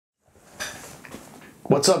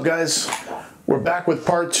What's up, guys? We're back with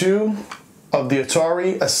part 2 of the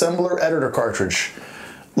Atari Assembler Editor cartridge.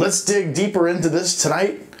 Let's dig deeper into this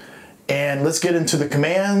tonight and let's get into the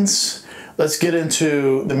commands, let's get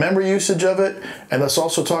into the memory usage of it, and let's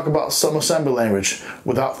also talk about some assembly language.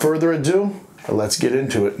 Without further ado, let's get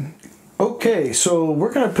into it. Okay, so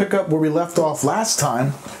we're going to pick up where we left off last time,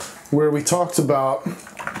 where we talked about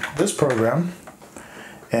this program,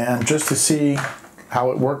 and just to see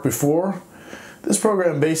how it worked before. This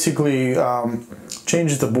program basically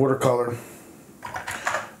changes the border color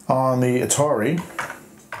on the Atari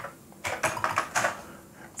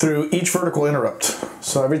through each vertical interrupt.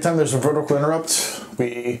 So every time there's a vertical interrupt,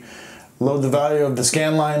 we load the value of the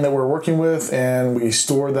scan line that we're working with and we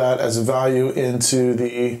store that as a value into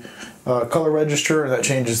the color register, and that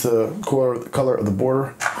changes the color of the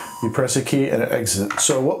border. You press a key and it exits.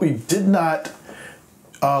 So what we did not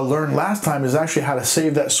learned last time is actually how to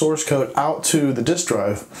save that source code out to the disk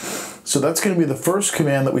drive. So that's going to be the first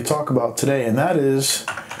command that we talk about today, and that is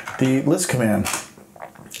the list command.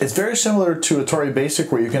 It's very similar to Atari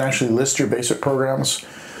Basic, where you can actually list your basic programs.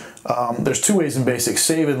 There's two ways in Basic: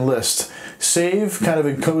 save and list. Save kind of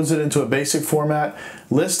encodes it into a basic format.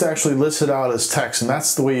 List actually lists it out as text, and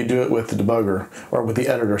that's the way you do it with the debugger or with the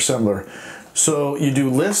editor assembler. So you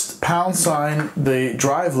do list # the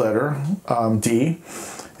drive letter, D,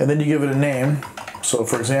 and then you give it a name. So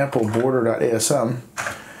for example, border.asm,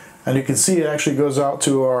 and you can see it actually goes out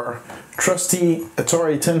to our trusty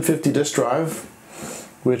Atari 1050 disk drive,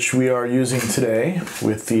 which we are using today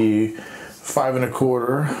with the 5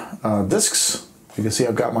 1/4 discs. You can see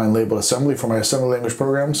I've got mine labeled assembly for my assembly language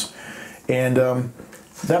programs, and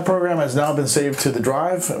that program has now been saved to the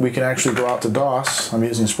drive. We can actually go out to DOS. I'm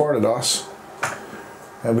using Sparta DOS.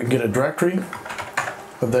 And we can get a directory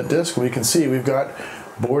of that disk. We can see we've got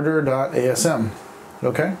border.asm.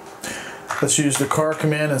 Okay? Let's use the car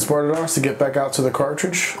command in Sparta DOS to get back out to the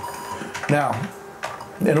cartridge. Now,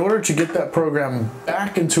 in order to get that program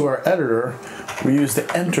back into our editor, we use the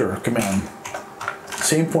enter command.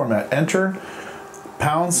 Same format. Enter, #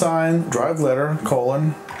 drive letter, :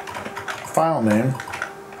 file name.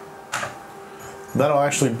 That'll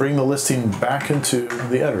actually bring the listing back into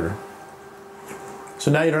the editor. So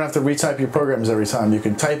now you don't have to retype your programs every time. You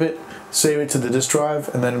can type it, save it to the disk drive,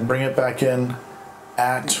 and then bring it back in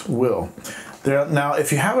at will. Now,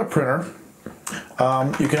 if you have a printer,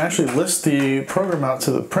 you can actually list the program out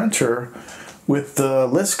to the printer with the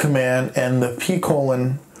list command and the P :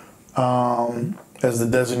 as the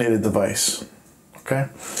designated device. Okay.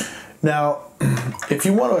 Now, if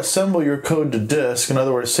you want to assemble your code to disk, in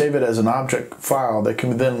other words, save it as an object file that can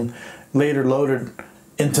be then later loaded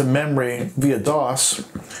into memory via DOS,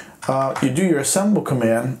 you do your assemble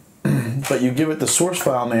command, but you give it the source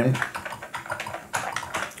file name,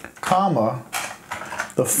 comma,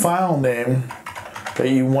 the file name that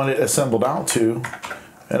you want it assembled out to,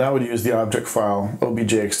 and I would use the object file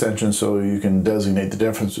obj extension so you can designate the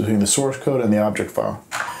difference between the source code and the object file.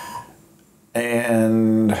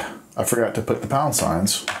 And I forgot to put the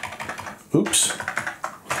 $signs. Oops.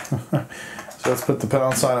 So let's put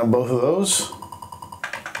the $sign on both of those.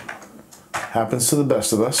 Happens to the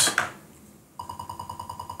best of us.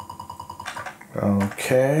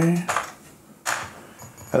 Okay.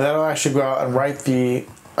 And that'll actually go out and write the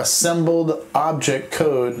assembled object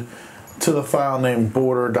code to the file name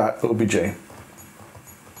border.obj.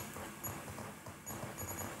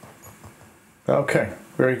 Okay,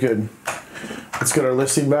 very good. Let's get our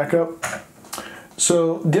listing back up.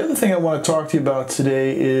 So the other thing I want to talk to you about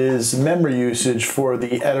today is memory usage for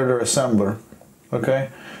the editor assembler. Okay,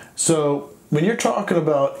 so when you're talking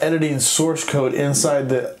about editing source code inside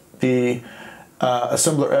the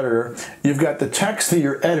assembler editor, you've got the text that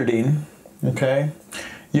you're editing, okay?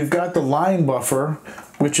 You've got the line buffer,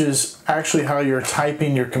 which is actually how you're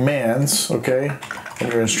typing your commands, okay,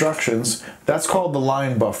 and your instructions. That's called the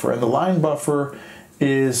line buffer, and the line buffer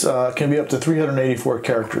is can be up to 384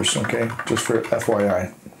 characters, okay, just for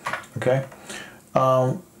FYI, okay?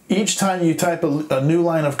 Each time you type a new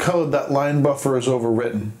line of code, that line buffer is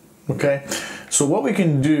overwritten. Okay, so what we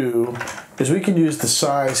can do is we can use the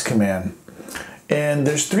size command, and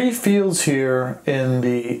there's 3 fields here in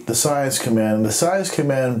the size command. The size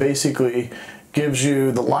command basically gives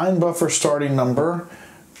you the line buffer starting number,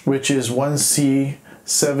 which is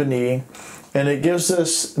 1C7E, and it gives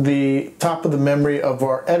us the top of the memory of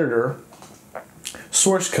our editor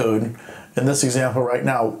source code, in this example right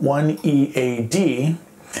now 1EAD,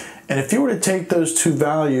 and if you were to take those two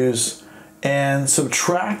values and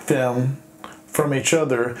subtract them from each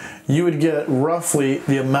other, you would get roughly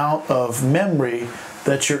the amount of memory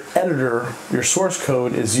that your editor, your source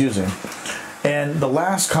code, is using. And the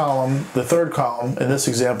last column, the third column, in this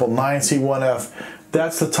example, 9C1F,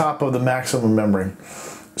 that's the top of the maximum memory.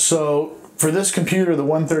 So for this computer, the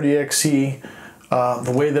 130XE,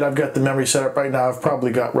 the way that I've got the memory set up right now, I've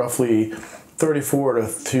probably got roughly 34 to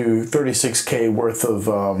 36K worth of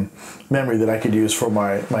memory that I could use for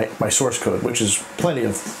my source code, which is plenty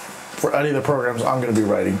of for any of the programs I'm going to be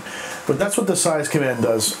writing. But that's what the size command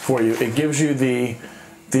does for you. It gives you the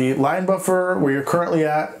line buffer where you're currently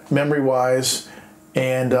at memory-wise,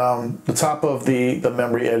 and the top of the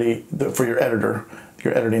memory for your editor.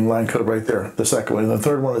 Your editing line code right there, the second one. And the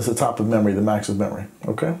third one is the top of memory, the max of memory,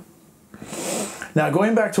 okay? Now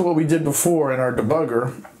going back to what we did before in our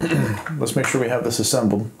debugger, let's make sure we have this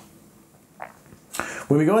assembled.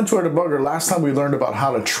 When we go into our debugger, last time we learned about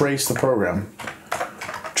how to trace the program.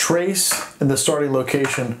 Trace in the starting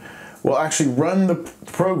location will actually run the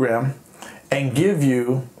program and give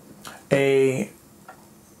you a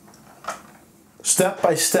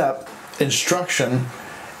step-by-step instruction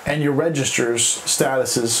and your registers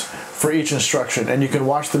statuses for each instruction, and you can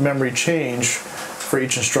watch the memory change for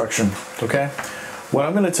each instruction, okay? What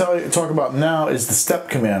I'm going to talk about now is the step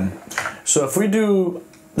command. So if we do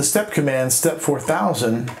the step command, step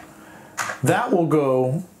 4000, that will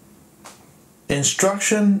go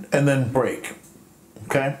instruction and then break,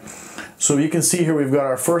 okay? So you can see here we've got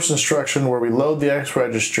our first instruction where we load the X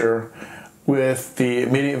register with the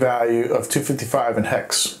immediate value of 255 in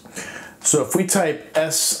hex. So if we type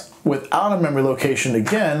S without a memory location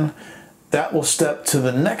again, that will step to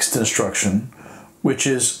the next instruction, which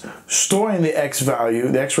is storing the X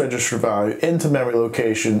value, the X register value, into memory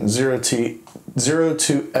location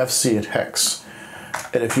 02FC at hex.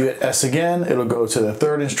 And if you hit S again, it'll go to the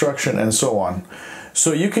third instruction and so on.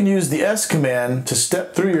 So you can use the S command to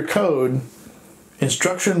step through your code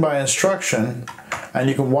instruction by instruction, and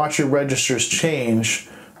you can watch your registers change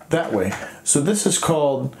that way. So this is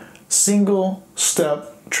called single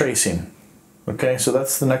step tracing. Okay, so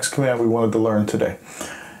that's the next command we wanted to learn today.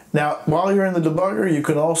 Now, while you're in the debugger, you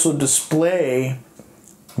can also display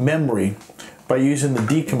memory by using the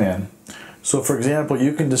D command. So for example,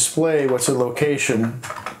 you can display what's a location,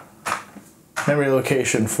 memory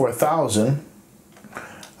location 4000,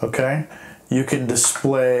 okay? You can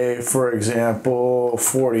display, for example,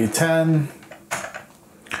 4010,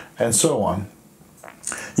 and so on.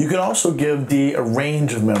 You can also give D a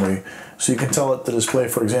range of memory. So you can tell it to display,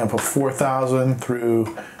 for example, 4000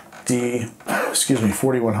 through D,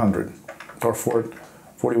 4100, or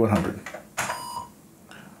 4100.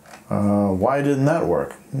 Why didn't that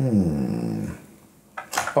work?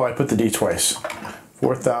 Oh, I put the D twice.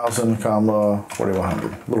 4000,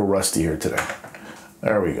 4100. A little rusty here today.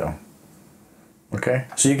 There we go. Okay,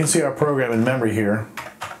 so you can see our program in memory here.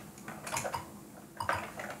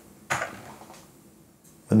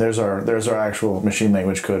 And there's our actual machine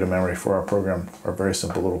language code in memory for our program, our very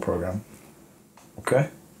simple little program. Okay?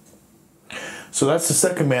 So that's the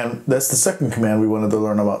second command we wanted to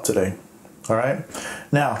learn about today. All right?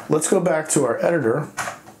 Now, let's go back to our editor.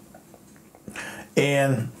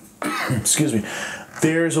 And, excuse me,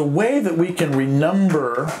 there's a way that we can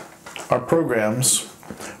renumber our programs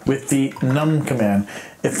with the num command.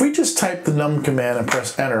 If we just type the num command and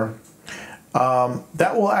press enter,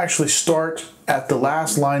 that will actually start at the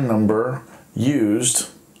last line number used,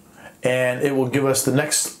 and it will give us the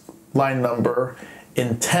next line number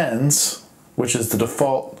in tens, which is the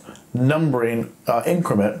default numbering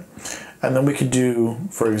increment. And then we could do,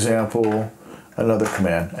 for example, another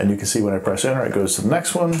command. And you can see when I press enter, it goes to the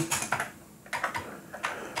next one,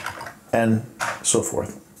 and so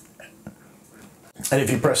forth. And if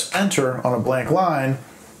you press enter on a blank line,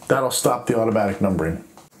 that'll stop the automatic numbering.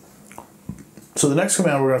 So the next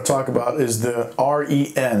command we're going to talk about is the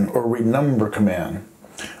REN, or renumber command,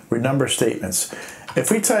 renumber statements. If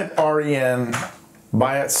we type REN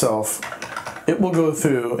by itself, it will go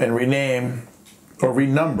through and rename or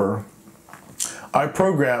renumber our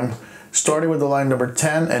program starting with the line number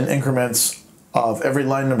 10 and increments of every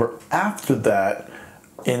line number after that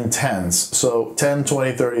in tens. So 10,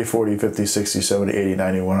 20, 30, 40, 50, 60, 70, 80,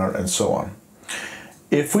 90, 100, and so on.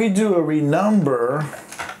 If we do a renumber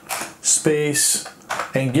space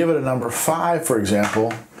and give it a number 5, for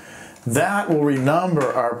example, that will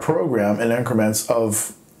renumber our program in increments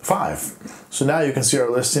of 5. So now you can see our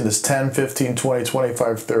listing is 10, 15, 20,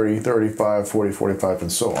 25, 30, 35, 40, 45,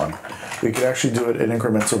 and so on. We could actually do it in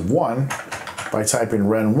increments of 1 by typing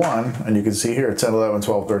ren1, and you can see here 10, 11,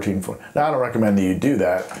 12, 13, 14. Now I don't recommend that you do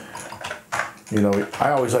that. You know,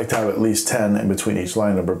 I always like to have at least 10 in between each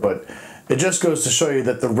line number, but it just goes to show you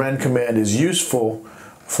that the ren command is useful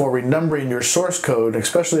for renumbering your source code,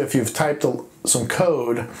 especially if you've typed some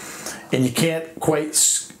code and you can't quite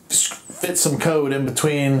fit some code in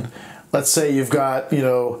between. Let's say you've got, you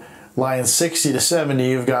know, lines 60 to 70,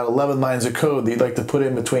 you've got 11 lines of code that you'd like to put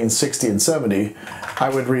in between 60 and 70. I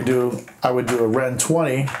would do a ren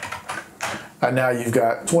 20, and now you've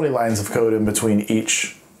got 20 lines of code in between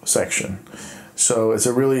each section. So it's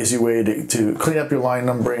a really easy way to clean up your line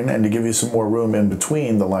numbering and to give you some more room in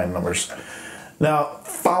between the line numbers. Now,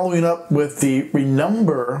 following up with the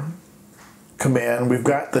renumber command, we've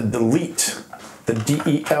got the delete,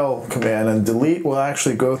 the del command, and delete will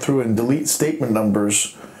actually go through and delete statement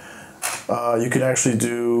numbers. You can actually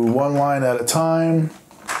do one line at a time,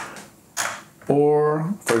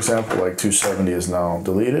 or, for example, like 270 is now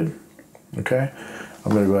deleted. Okay,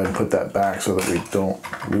 I'm going to go ahead and put that back so that we don't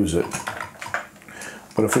lose it.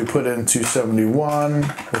 But if we put in 271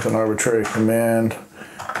 with an arbitrary command,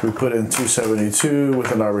 we put in 272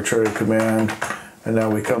 with an arbitrary command, and now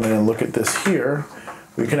we come in and look at this here,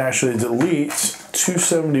 we can actually delete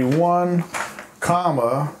 271,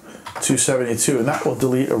 comma, 272, and that will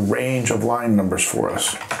delete a range of line numbers for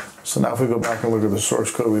us. So now if we go back and look at the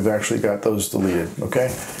source code, we've actually got those deleted, okay?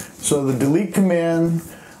 So the delete command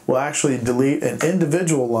will actually delete an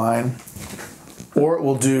individual line, or it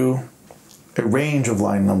will do a range of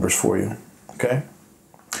line numbers for you, okay?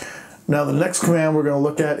 Now the next command we're going to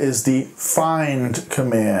look at is the find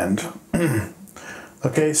command.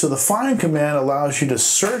 Okay, so the find command allows you to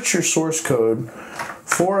search your source code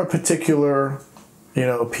for a particular, you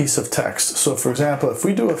know, piece of text. So for example, if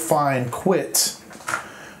we do a find quit,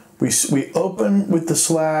 we open with the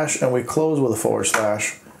slash and we close with a forward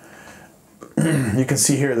slash. You can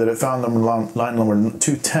see here that it found line number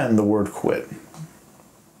 210, the word quit.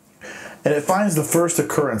 And it finds the first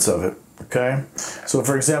occurrence of it, okay? So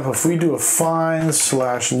for example, if we do a find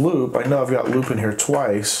slash loop, I know I've got loop in here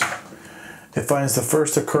twice, it finds the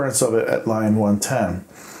first occurrence of it at line 110.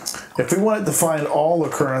 If we wanted to find all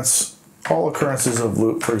occurrences of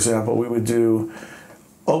loop, for example, we would do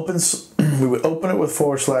we would open it with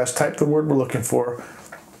forward slash, type the word we're looking for,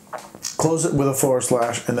 close it with a forward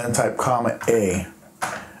slash, and then type comma A.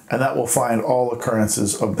 And that will find all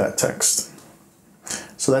occurrences of that text.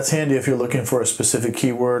 So that's handy if you're looking for a specific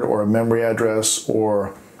keyword or a memory address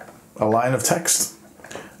or a line of text.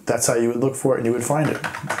 That's how you would look for it and you would find it,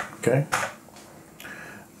 okay?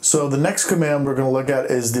 So the next command we're going to look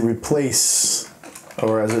at is the replace,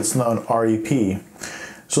 or as it's known, REP.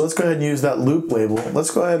 So let's go ahead and use that loop label.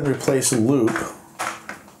 Let's go ahead and replace loop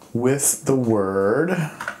with the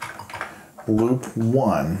word loop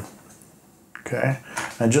 1, okay?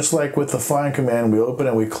 And just like with the find command, we open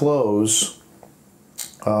and we close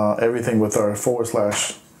everything with our forward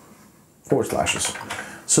slashes.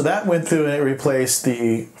 So that went through and it replaced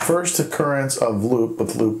the first occurrence of loop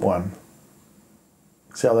with loop 1.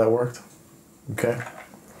 See how that worked? Okay.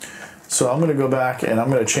 So I'm going to go back and I'm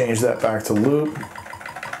going to change that back to loop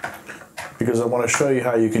because I want to show you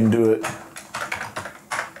how you can do it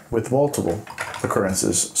with multiple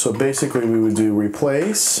occurrences. So basically we would do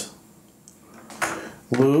replace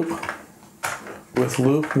loop with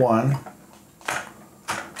loop 1,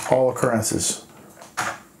 all occurrences.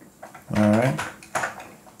 Alright,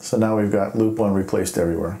 so now we've got loop 1 replaced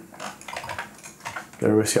everywhere. Did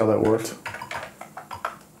everybody see how that worked?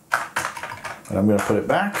 And I'm going to put it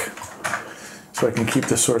back so I can keep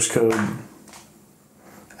the source code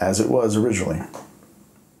as it was originally.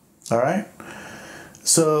 Alright,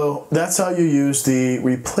 so that's how you use the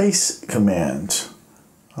replace command.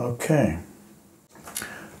 Okay,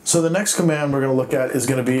 so the next command we're going to look at is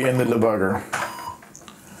going to be in the debugger.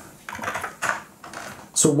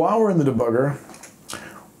 So while we're in the debugger,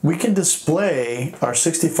 we can display our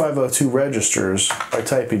 6502 registers by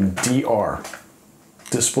typing DR,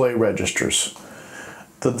 display registers.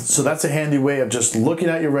 So that's a handy way of just looking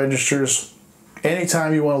at your registers.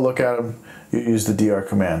 Anytime you want to look at them, you use the DR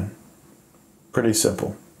command. Pretty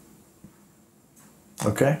simple.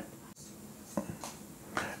 Okay?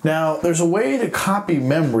 Now, there's a way to copy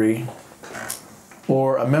memory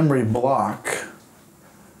or a memory block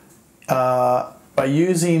by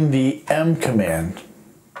using the M command.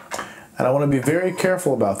 And I want to be very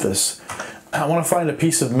careful about this. I want to find a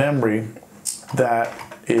piece of memory that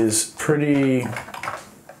is pretty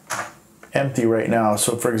empty right now.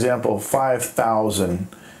 So for example, 5,000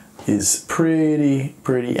 is pretty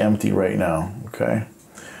empty right now, okay?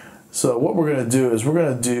 So what we're going to do is we're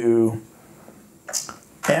going to do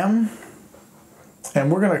M,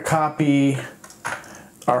 and we're going to copy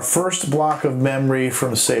our first block of memory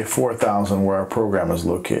from, say, 4,000 where our program is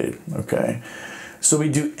located, okay? So we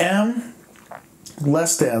do M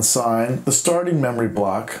less than sign, the starting memory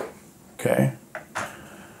block, okay?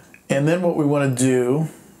 And then what we want to do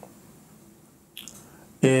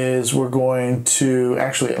is we're going to,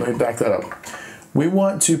 actually, let me back that up. We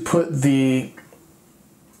want to put the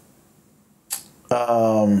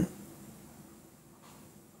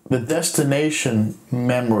destination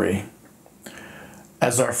memory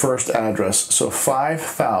as our first address, so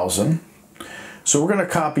 5,000. So we're going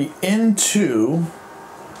to copy into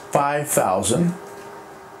 5,000.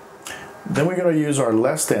 Then we're going to use our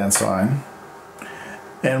less than sign,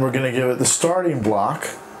 and we're going to give it the starting block,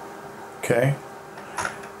 okay?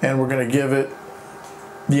 And we're going to give it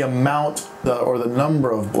the amount or the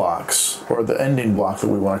number of blocks or the ending block that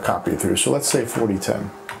we want to copy through. So let's say 4010.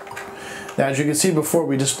 Now, as you can see before,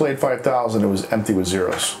 we displayed 5,000, it was empty with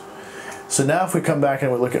zeros. So now if we come back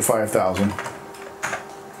and we look at 5,000,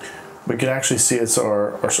 we can actually see it's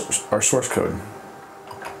our source code.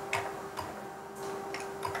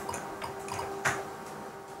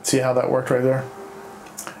 See how that worked right there?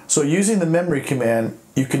 So using the memory command,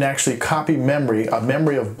 you can actually copy memory, a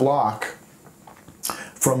memory of block,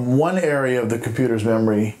 from one area of the computer's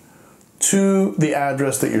memory to the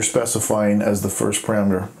address that you're specifying as the first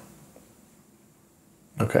parameter.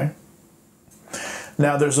 Okay?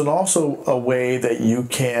 Now there's also a way that you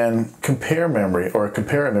can compare memory or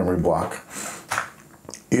compare a memory block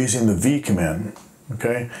using the V command.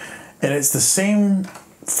 Okay? And it's the same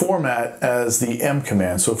format as the M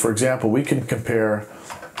command. So for example, we can compare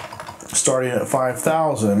starting at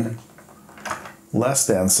 5,000 less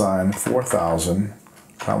than sign 4,000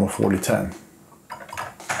 comma 4010.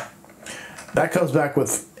 That comes back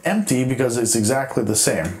with empty because it's exactly the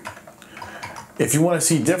same. If you want to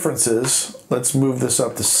see differences, let's move this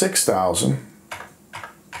up to 6,000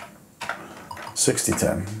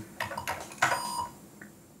 6010.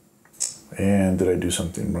 And did I do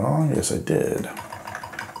something wrong? Yes, I did.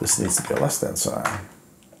 This needs to be a less than sign.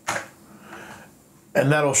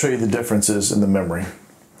 And that'll show you the differences in the memory.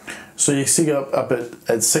 So you see up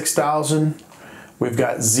at 6,000, we've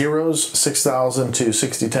got zeros. 6,000 to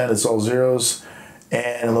 6010 is all zeros.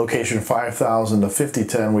 And in location 5,000 to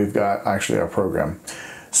 5010, we've got actually our program.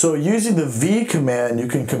 So using the V command, you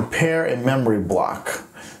can compare a memory block.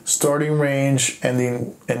 Starting range,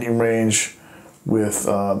 ending range with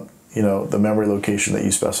the memory location that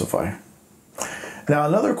you specify. Now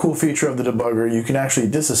another cool feature of the debugger, you can actually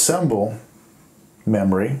disassemble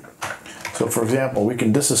memory. So for example, we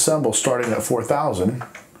can disassemble starting at 4,000,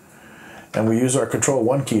 and we use our Control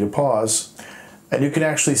 1 key to pause, and you can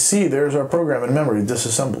actually see there's our program in memory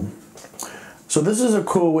disassembled. So this is a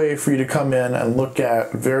cool way for you to come in and look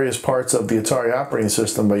at various parts of the Atari operating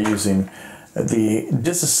system by using the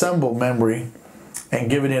disassemble memory and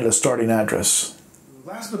giving it a starting address.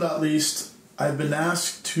 Last but not least, I've been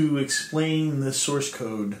asked to explain this source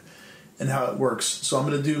code and how it works. So I'm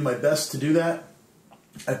going to do my best to do that.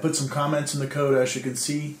 I put some comments in the code, as you can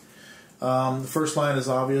see. The first line is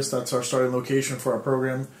obvious. That's our starting location for our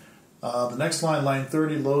program. The next line, line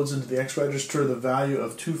 30, loads into the X register the value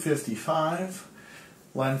of 255.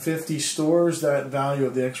 Line 50 stores that value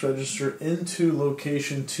of the X register into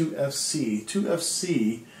location 2FC.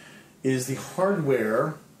 2FC is the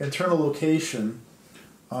hardware internal location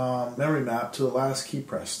memory map to the last key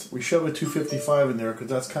pressed. We shove a 255 in there because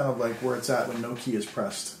that's kind of like where it's at when no key is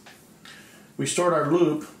pressed. We start our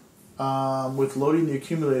loop with loading the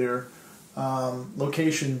accumulator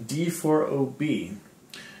location D40B.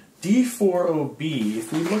 D40B,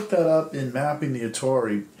 if we look that up in mapping the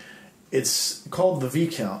Atari, it's called the V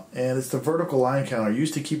count, and it's the vertical line counter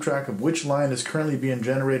used to keep track of which line is currently being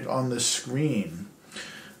generated on the screen.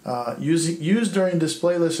 Used during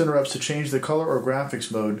display list interrupts to change the color or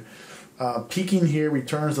graphics mode. Peaking here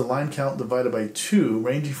returns the line count divided by 2,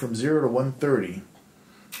 ranging from 0 to 130.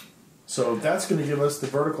 So that's going to give us the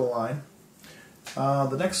vertical line.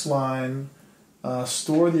 The next line,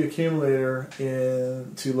 store the accumulator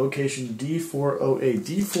into location D40A.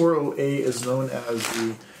 D40A is known as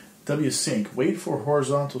the WSync, wait for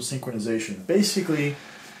horizontal synchronization. Basically,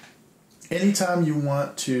 anytime you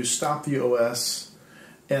want to stop the OS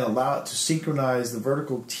and allow it to synchronize the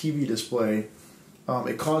vertical TV display,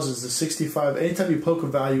 it causes the 65, anytime you poke a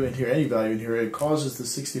value in here, any value in here, it causes the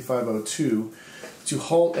 6502 to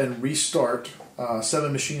halt and restart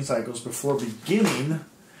 7 machine cycles before beginning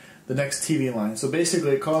the next TV line. So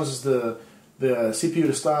basically it causes the CPU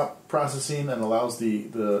to stop processing and allows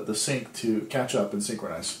the sync to catch up and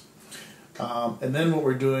synchronize. And then what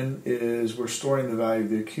we're doing is we're storing the value of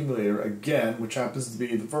the accumulator again, which happens to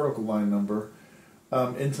be the vertical line number,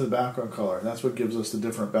 into the background color. And that's what gives us the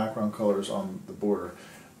different background colors on the border.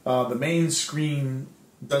 The main screen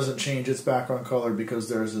doesn't change its background color because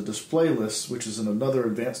there's a display list, which is another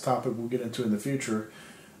advanced topic we'll get into in the future.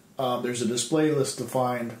 There's a display list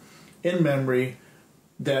defined in memory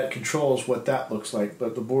that controls what that looks like,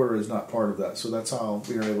 but the border is not part of that. So that's how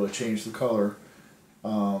we are able to change the color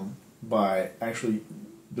by actually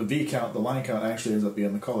the V count, the line count actually ends up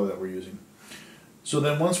being the color that we're using. So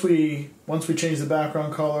then once we change the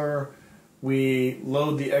background color, we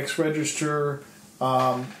load the X register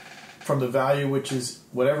from the value which is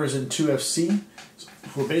whatever's in 2FC. So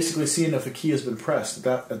we're basically seeing if a key has been pressed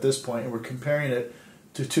at this point, and we're comparing it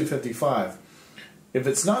to 255. If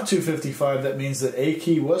it's not 255, that means that a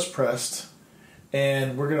key was pressed,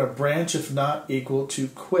 and we're going to branch if not equal to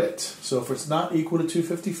quit. So if it's not equal to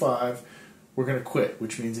 255, we're going to quit,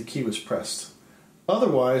 which means a key was pressed.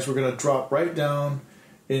 Otherwise, we're going to drop right down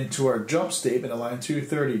into our jump statement at line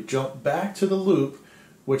 230, jump back to the loop,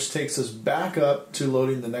 which takes us back up to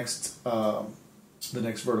loading the next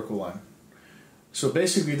vertical line. So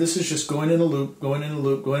basically, this is just going in a loop, going in a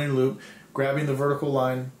loop, going in a loop, grabbing the vertical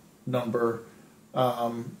line number,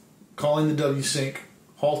 calling the WSync,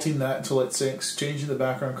 halting that until it syncs, changing the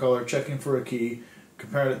background color, checking for a key,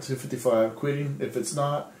 comparing it to 255, quitting if it's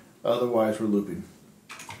not, otherwise we're looping.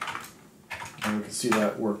 And we can see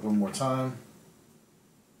that work one more time.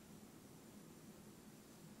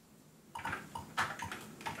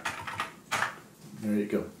 There you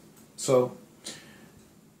go. So,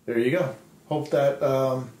 there you go. Hope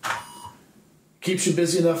that keeps you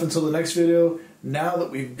busy enough until the next video. Now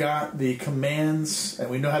that we've got the commands and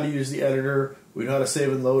we know how to use the editor, we know how to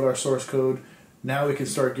save and load our source code, now we can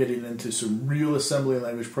start getting into some real assembly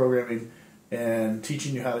language programming and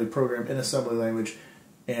teaching you how to program in assembly language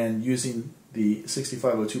and using the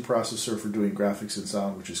 6502 processor for doing graphics and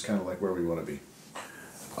sound, which is kind of like where we want to be.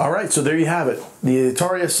 Alright, so there you have it. The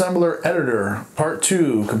Atari Assembler Editor, Part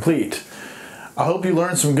 2, complete. I hope you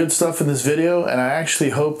learned some good stuff in this video, and I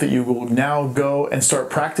actually hope that you will now go and start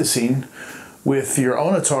practicing with your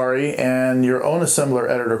own Atari and your own Assembler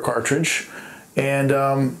Editor cartridge. And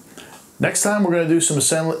next time we're going to do some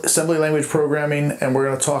assembly language programming, and we're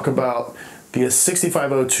going to talk about the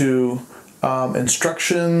 6502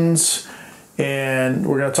 instructions, and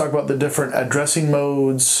we're going to talk about the different addressing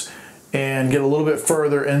modes and get a little bit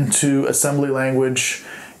further into assembly language,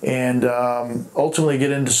 and ultimately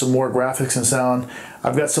get into some more graphics and sound.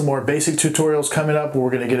 I've got some more basic tutorials coming up where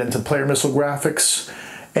we're going to get into player missile graphics.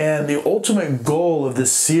 And the ultimate goal of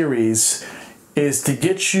this series is to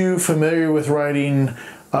get you familiar with writing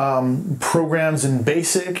programs in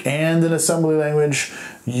BASIC and in assembly language,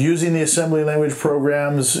 using the assembly language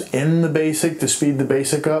programs in the BASIC to speed the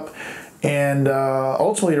BASIC up, and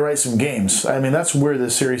ultimately to write some games. I mean, that's where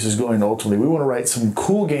this series is going ultimately. We want to write some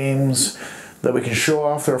cool games that we can show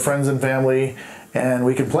off to our friends and family, and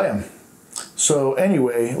we can play them. So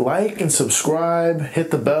anyway, like and subscribe,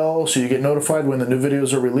 hit the bell so you get notified when the new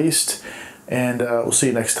videos are released, and we'll see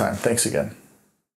you next time. Thanks again.